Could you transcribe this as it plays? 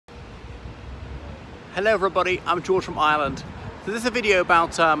Hello everybody, I'm George from Ireland. So this is a video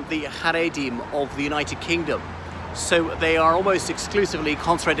about the Haredim of the United Kingdom. So they are almost exclusively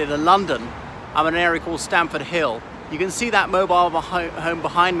concentrated in London. I'm in an area called Stamford Hill. You can see that mobile home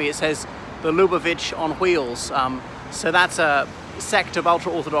behind me. It says the Lubavitch on wheels. So that's a sect of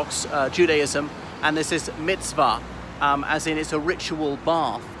ultra-Orthodox Judaism, and this is mitzvah, as in it's a ritual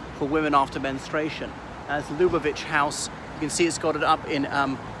bath for women after menstruation. As Lubavitch House, you can see it's got it up in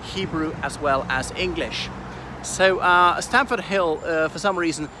Hebrew as well as English. So Stamford Hill, for some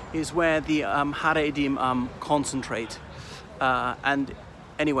reason, is where the Haredim concentrate. And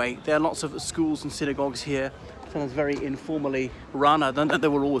anyway, there are lots of schools and synagogues here. Sometimes very informally run. I don't know, they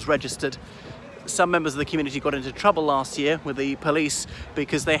were always registered. Some members of the community got into trouble last year with the police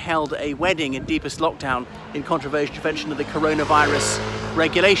because they held a wedding in deepest lockdown in contravention of the coronavirus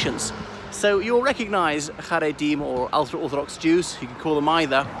regulations. So you'll recognize Haredim or ultra-Orthodox Jews, you can call them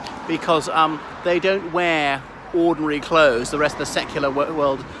either, because they don't wear ordinary clothes the rest of the secular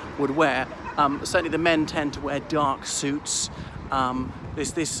world would wear. Certainly the men tend to wear dark suits.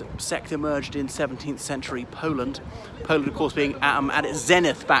 This sect emerged in 17th century Poland. Poland, of course, being at its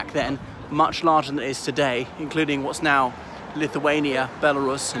zenith back then, much larger than it is today, including what's now Lithuania,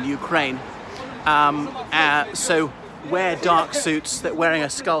 Belarus and Ukraine. So wear dark suits, that wearing a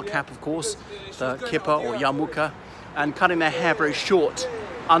skull cap, of course, the kippah or yarmulke, and cutting their hair very short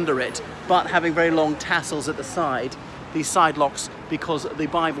under it, but having very long tassels at the side, these side locks, because the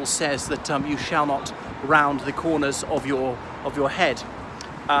Bible says that you shall not round the corners of your head.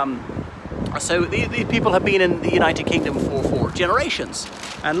 So these people have been in the United Kingdom for generations.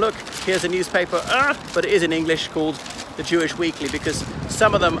 And look, here's a newspaper, but it is in English, called the Jewish Weekly, because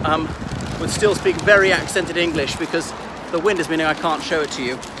some of them would still speak very accented English, because the wind is meaning I can't show it to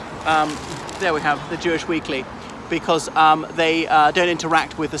you. There we have the Jewish Weekly, because they don't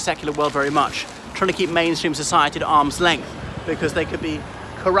interact with the secular world very much, trying to keep mainstream society at arm's length, because they could be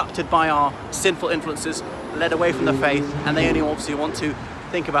corrupted by our sinful influences, led away from the faith, and they only obviously want to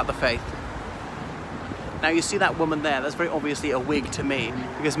think about the faith. Now you see that woman there, that's very obviously a wig to me,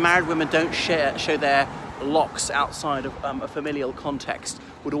 because married women don't show their locks outside of a familial context,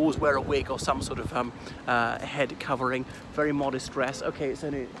 would always wear a wig or some sort of head covering, very modest dress. Okay, it's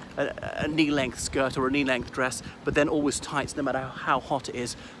only a knee-length skirt or a knee-length dress, but then always tights, no matter how hot it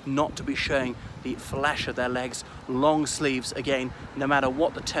is, not to be showing the flesh of their legs. Long sleeves, again, no matter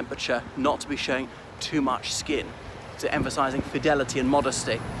what the temperature, not to be showing too much skin. To emphasizing fidelity and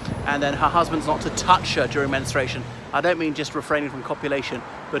modesty. And then her husband's not to touch her during menstruation. I don't mean just refraining from copulation,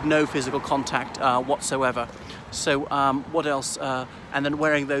 but no physical contact whatsoever. So what else? And then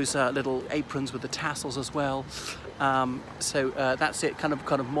wearing those little aprons with the tassels as well. So that's it, kind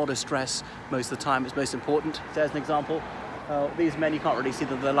of modest dress most of the time is most important. There's an example. These men, you can't really see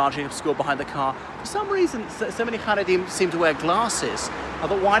them, they're largely obscured behind the car. For some reason, so many Haredim seem to wear glasses. I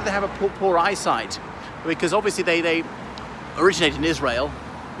thought, why do they have a poor eyesight? Because obviously they originated in Israel,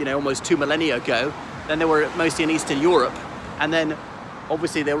 you know, almost 2 millennia ago. Then they were mostly in Eastern Europe, and then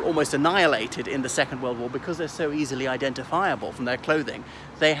obviously they were almost annihilated in the Second World War because they're so easily identifiable from their clothing.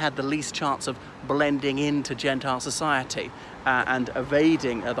 They had the least chance of blending into Gentile society and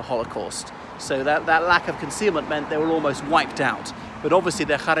evading the Holocaust. So that lack of concealment meant they were almost wiped out. But obviously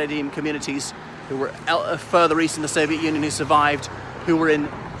the Haredim communities who were further east in the Soviet Union who survived, who were in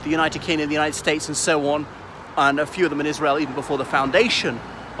the United Kingdom, the United States and so on, and a few of them in Israel even before the foundation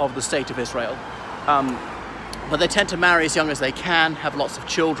of the State of Israel. But they tend to marry as young as they can, have lots of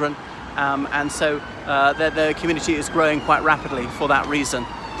children, and so their community is growing quite rapidly for that reason.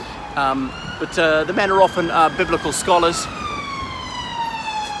 But the men are often biblical scholars.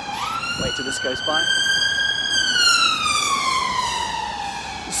 Wait till this goes by.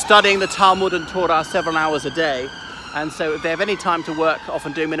 Studying the Talmud and Torah several hours a day. And so if they have any time to work,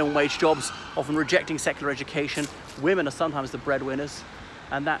 often doing minimum wage jobs, often rejecting secular education. Women are sometimes the breadwinners.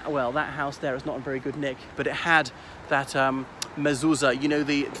 And that house there is not in very good nick, but it had that mezuzah, you know,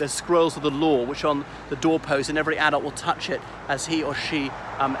 the scrolls of the law, which on the doorpost, and every adult will touch it as he or she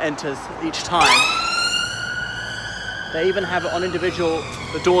enters each time. They even have it on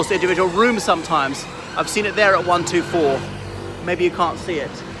the doors to individual rooms sometimes. I've seen it there at 124. Maybe you can't see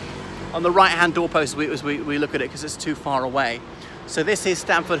it. On the right-hand doorpost as we look at it, because it's too far away. So this is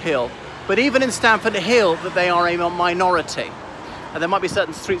Stamford Hill. But even in Stamford Hill, that they are a minority. And there might be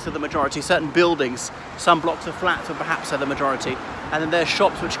certain streets of the majority, certain buildings, some blocks of flats or perhaps are the majority. And then there's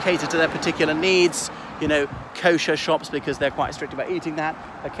shops which cater to their particular needs, you know, kosher shops because they're quite strict about eating that.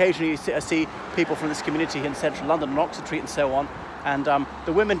 Occasionally I see people from this community in central London, on Oxford Street and so on. And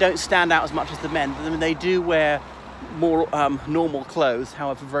the women don't stand out as much as the men. They do wear more normal clothes,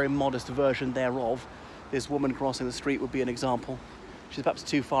 however very modest version thereof. This woman crossing the street would be an example. She's perhaps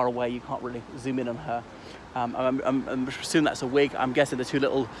too far away, you can't really zoom in on her. I'm assuming that's a wig. I'm guessing the two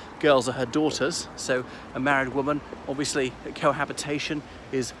little girls are her daughters. So a married woman, obviously cohabitation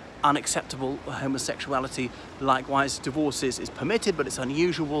is unacceptable. Homosexuality, likewise, divorce is permitted, but it's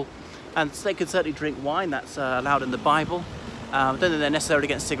unusual. And they can certainly drink wine, that's allowed in the Bible. Don't think they're necessarily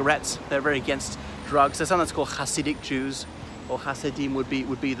against cigarettes, they're very against drugs. There's something that's called Hasidic Jews, or Hasidim would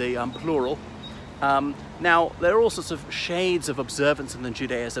be the plural. Now, there are all sorts of shades of observance in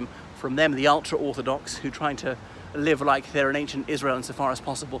Judaism. From them, the ultra-Orthodox, who are trying to live like they're in ancient Israel insofar as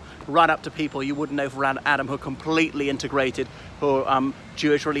possible, right up to people you wouldn't know for Adam, who are completely integrated, who are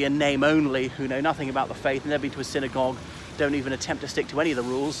Jewish really in name only, who know nothing about the faith, never been to a synagogue, don't even attempt to stick to any of the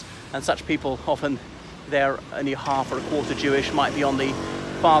rules. And such people, often they're only half or a quarter Jewish, might be on the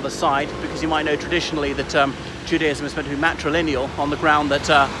father side, because you might know traditionally that Judaism is meant to be matrilineal, on the ground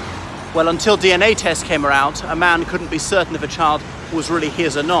that well, until DNA tests came around, a man couldn't be certain if a child was really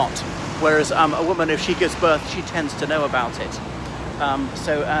his or not. Whereas a woman, if she gives birth, she tends to know about it.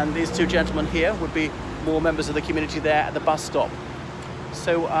 And these two gentlemen here would be more members of the community there at the bus stop.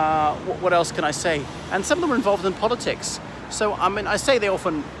 So what else can I say? And some of them are involved in politics. So I mean, I say they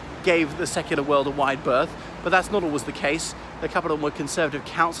often gave the secular world a wide berth, but that's not always the case. A couple of them were Conservative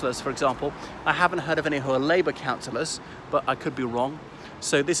councillors, for example. I haven't heard of any who are Labour councillors, but I could be wrong.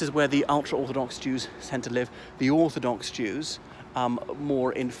 So this is where the ultra-Orthodox Jews tend to live. The Orthodox Jews,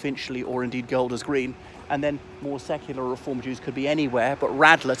 more in Finchley or indeed Golders Green, and then more secular Reform Jews could be anywhere, but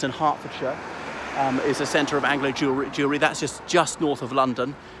Radlett in Hertfordshire is a centre of Anglo Jewry. That's just north of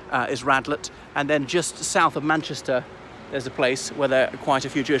London, is Radlett. And then just south of Manchester, there's a place where there are quite a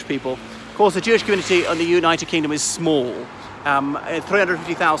few Jewish people. Of course, the Jewish community in the United Kingdom is small.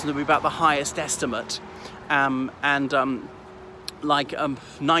 350,000 would be about the highest estimate. Like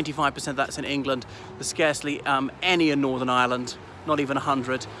 95% of that's in England. There's scarcely any in Northern Ireland, not even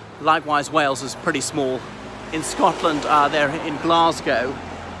 100. Likewise, Wales is pretty small. In Scotland, they're in Glasgow.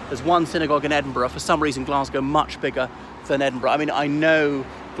 There's one synagogue in Edinburgh. For some reason, Glasgow much bigger than Edinburgh. I mean, I know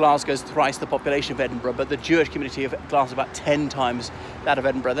Glasgow's thrice the population of Edinburgh, but the Jewish community of Glasgow is about 10 times that of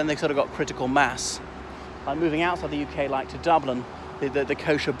Edinburgh. Then they sort of got critical mass. Moving outside the UK, like to Dublin, the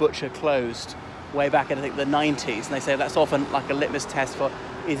kosher butcher closed way back in, I think, the 90s, and they say that's often like a litmus test for,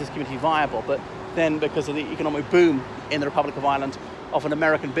 is this community viable? But then, because of the economic boom in the Republic of Ireland, often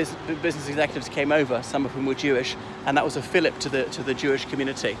American business executives came over, some of whom were Jewish, and that was a fillip to the Jewish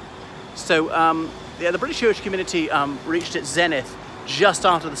community. So the British Jewish community reached its zenith just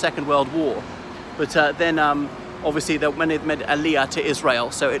after the Second World War, but then obviously when it made Aliyah to Israel,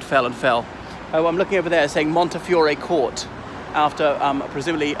 so it fell and fell. I'm looking over there saying Montefiore Court, after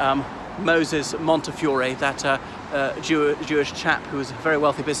presumably Moses Montefiore, that Jewish chap who was a very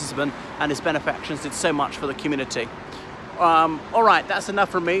wealthy businessman, and his benefactions did so much for the community. All right, that's enough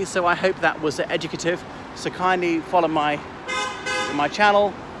from me, so I hope that was educative. So kindly follow my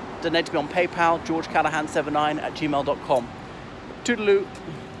channel, donate to me on PayPal, georgecallahan79@gmail.com. Toodaloo.